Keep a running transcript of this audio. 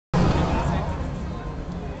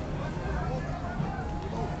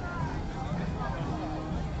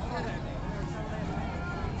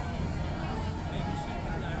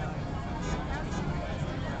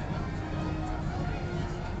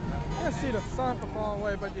sign from far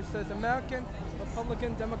away, but it says American,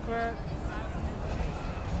 Republican, Democrat.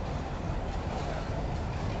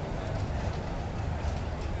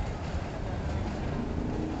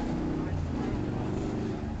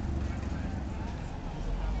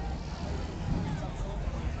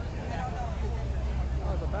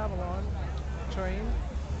 Oh, the Babylon train,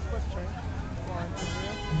 express train, flying through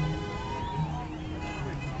here.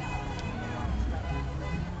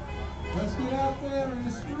 Let's get out there in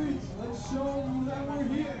the streets. Let's show them that we're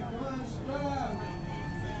here. Come on, spread out.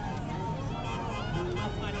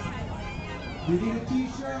 You need a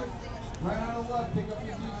t-shirt? Right on the left, pick up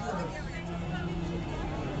your t-shirt.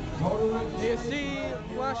 You see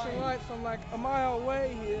flashing lights from like a mile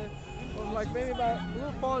away here, or like maybe about a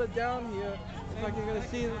little farther down here. It's like you're gonna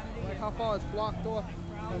see like how far it's blocked off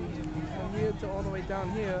from here to all the way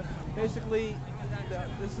down here. Basically,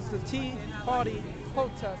 this is the Tea Party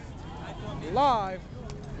protest live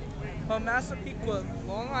from Massapequa,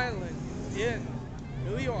 Long Island, in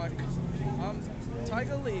New York. I'm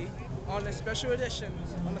Tiger Lee on a special edition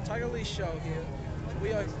on the Tiger Lee Show here.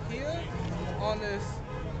 We are here on this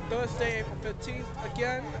Thursday, April 15th.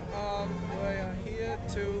 Again, we are here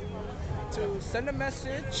to send a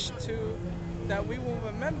message that we will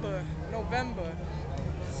remember November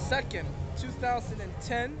 2nd,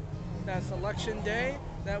 2010. That's election day.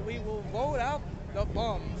 That we will vote out the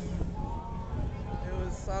bums. It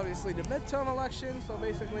was obviously the midterm election, so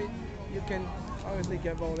basically you can obviously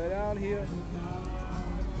get voted out here.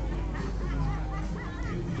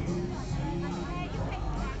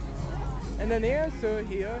 And then the answer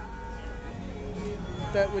here,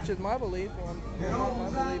 which is my belief, or not my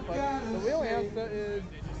belief, but the real answer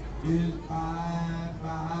is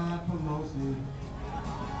by promotion.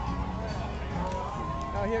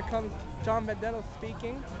 Now here comes John Vendetta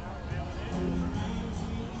speaking.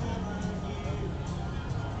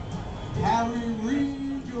 Harry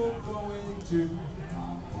Reid, you're going to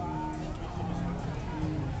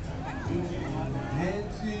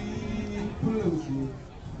Nancy Pelosi.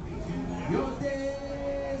 Your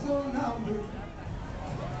days are numbered.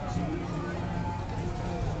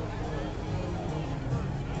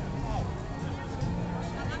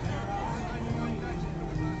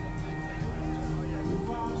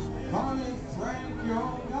 Honey, Frank,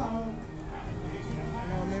 you're gone.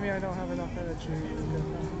 No, maybe I don't have enough energy.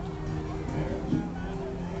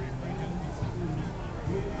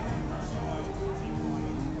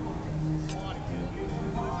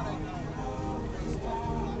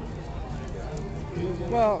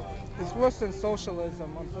 Well, it's worse than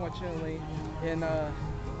socialism, unfortunately. And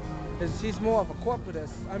he's more of a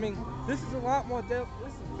corporatist. I mean, this is a lot more. This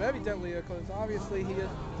is very deadlier because obviously he is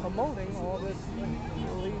promoting all this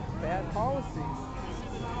really bad policies.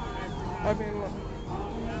 I mean, look,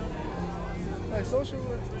 like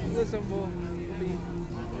socialism will be.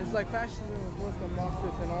 It's like fascism is worse than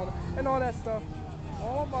Marxism and all that stuff.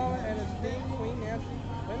 All Obama and his team, Queen Nancy,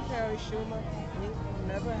 and Harry Schumer,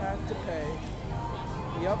 never had to pay.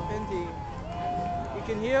 Yup, indeed. You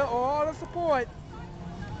can hear all the support.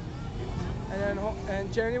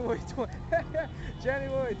 And January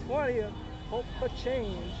 20th, hope for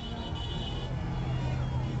change.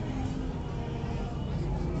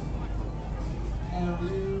 And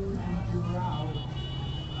blue out.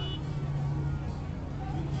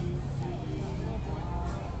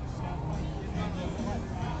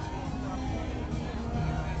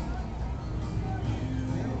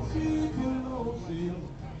 Nancy Pelosi,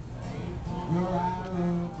 you're out of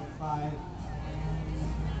the fight.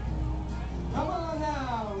 Come on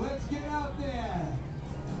now, let's get out there.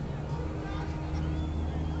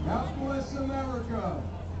 God bless America.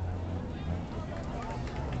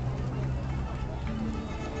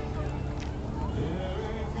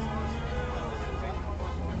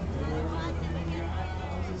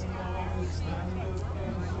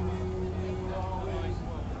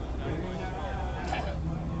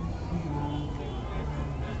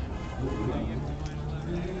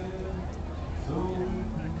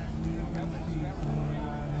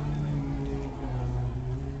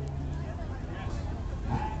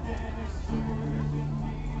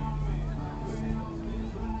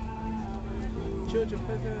 Children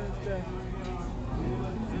prisoners death.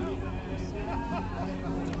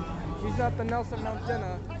 He's not the Nelson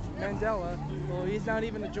Mandela, or he's not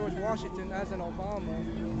even the George Washington as an Obama.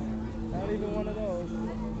 Not even one of those.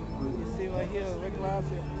 You see right here, Rick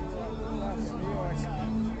Lazio, New York.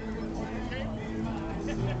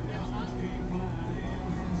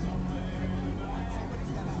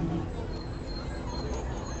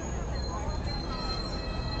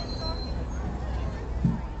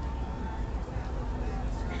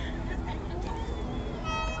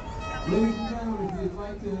 Ladies and gentlemen, if you'd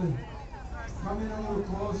like to come in a little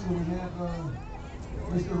closer, we have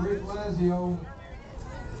Mr. Rick Lazio,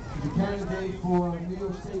 the candidate for New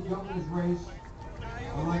York State governor's race.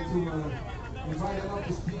 I'd like to invite him up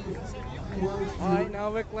to speak a few words. Alright,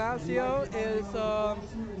 now Rick Lazio is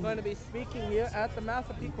going to be speaking here at the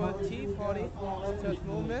Massapequa Tea Party protest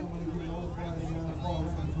movement.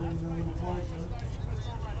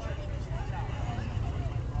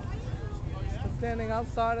 Standing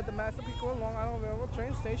outside at the Massapequa Long Island Railroad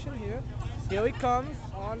train station here. Here he comes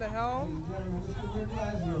on the helm. Mr. Rick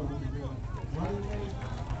Lazio, running mate,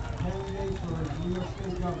 candidate for New York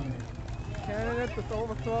State governor. Candidate to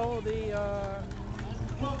overthrow the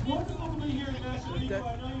Well, it's wonderful to be here in Massapequa.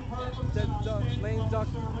 I know you've heard from some lame duck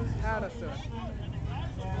servants, Patterson.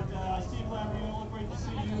 and Steve Labriola, great to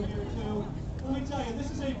see you here too. Let me tell you,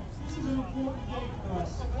 this is an important day for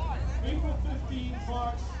us. April 15th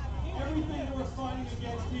marks everything that we're fighting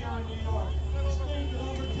against here in New York. A state that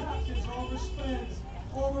overtaxes, overspends,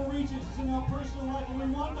 overreaches in our personal life, and we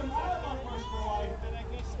want them out of our personal life.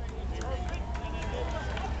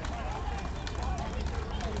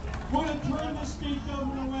 We're going to turn this state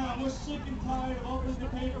government around. We're sick and tired of opening the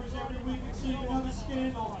papers every week and seeing another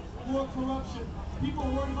scandal, more corruption. People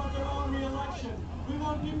worried about their own re-election. We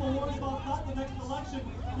want people worried about not the next election.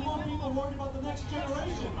 We want people worried about the next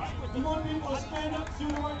generation. We want people to stand up and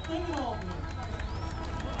do the right thing in Albany.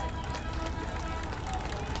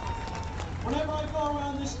 Whenever I go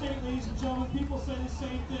around this state, ladies and gentlemen, people say the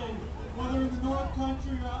same thing. Whether in the North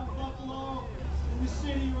Country or out in Buffalo, in the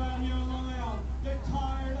city or out here in Long Island, they're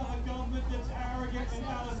tired of a government that's arrogant and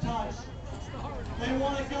out of touch. They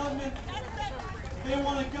want a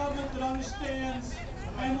government that understands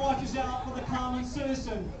and watches out for the common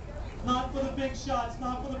citizen, not for the big shots,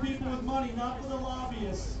 not for the people with money, not for the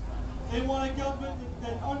lobbyists. They want a government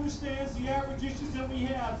that understands the average issues that we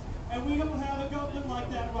have, and we don't have a government like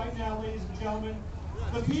that right now, ladies and gentlemen.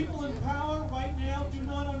 The people in power right now do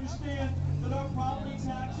not understand that our property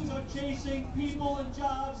taxes are chasing people and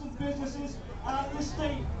jobs and businesses out of the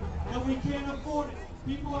state, that we can't afford it.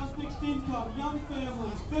 People on fixed income, young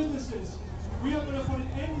families, businesses. We are going to put an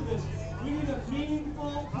end to this. We need a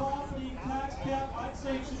meaningful property tax cap. I'd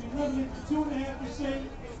say it should be limited to 2.5%.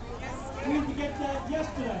 We need to get that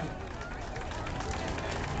yesterday.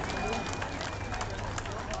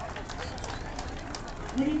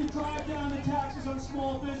 We need to drive down the taxes on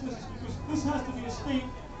small businesses, because this has to be a state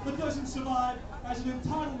that doesn't survive as an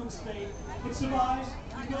entitlement state. It survives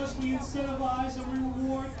because we incentivize and we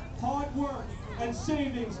reward hard work and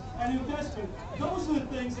savings and investment. Those are the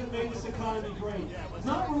things that made this economy great.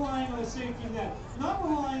 Not relying on a safety net, not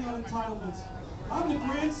relying on entitlements. I'm the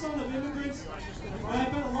grandson of immigrants, and I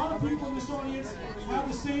bet a lot of people in this audience have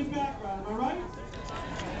the same background. Am I right?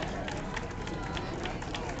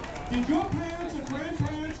 Did your parents or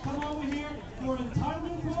grandparents come over here for an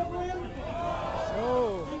entitlement program?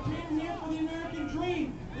 Oh. They came here for the American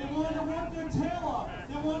dream. They wanted to work their tail off.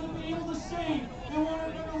 They wanted to be able to save. They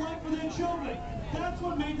wanted a better life for their children. That's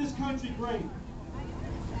what made this country great.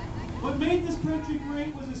 What made this country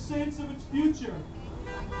great was a sense of its future,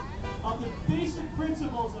 of the basic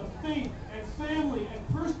principles of faith and family and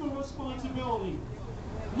personal responsibility.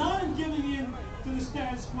 Not in giving in to the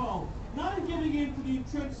status quo, not in giving in to the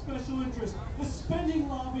entrenched special interests, the spending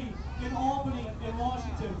lobby in Albany and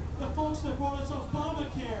Washington, the folks that brought us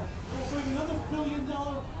Obamacare, will bring another $1 billion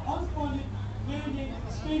unfunded mandate to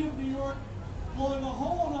the state of New York, blowing a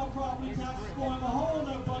hole in our property taxes, blowing a hole in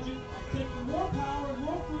our budget, taking more power and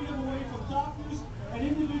more freedom away from doctors and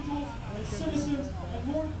individuals and citizens and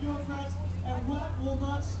more bureaucrats